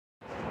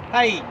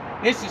Hey,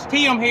 this is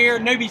Tim here,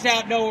 Newbies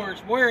Outdoors.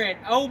 We're at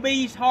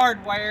OB's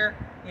Hardware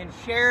in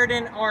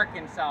Sheridan,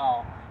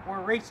 Arkansas.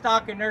 We're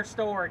restocking their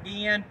store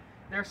again.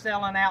 They're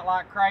selling out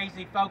like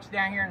crazy. Folks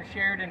down here in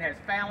Sheridan has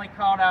finally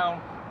caught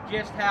on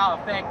just how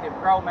effective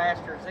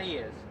GrowMasters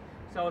is.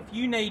 So if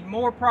you need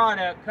more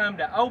product, come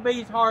to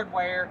OB's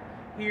Hardware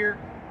here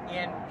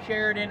in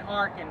Sheridan,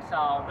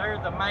 Arkansas. They're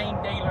the main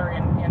dealer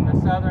in the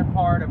southern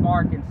part of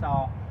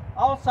Arkansas.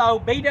 Also,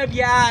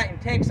 BWI in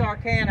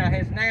Texarkana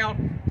has now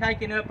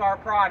taken up our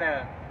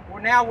product.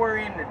 We're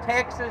in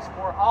Texas.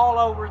 We're all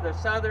over the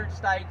southern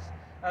states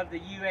of the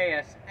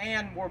U.S.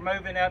 and we're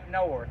moving up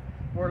north.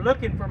 We're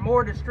looking for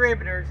more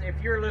distributors if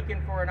you're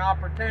looking for an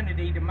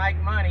opportunity to make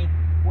money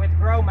with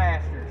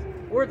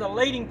GrowMasters. We're the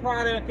leading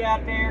product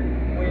out there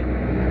with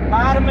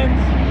vitamins,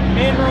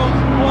 minerals,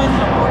 plus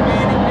some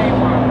organic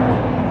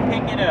hay.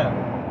 Pick it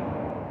up.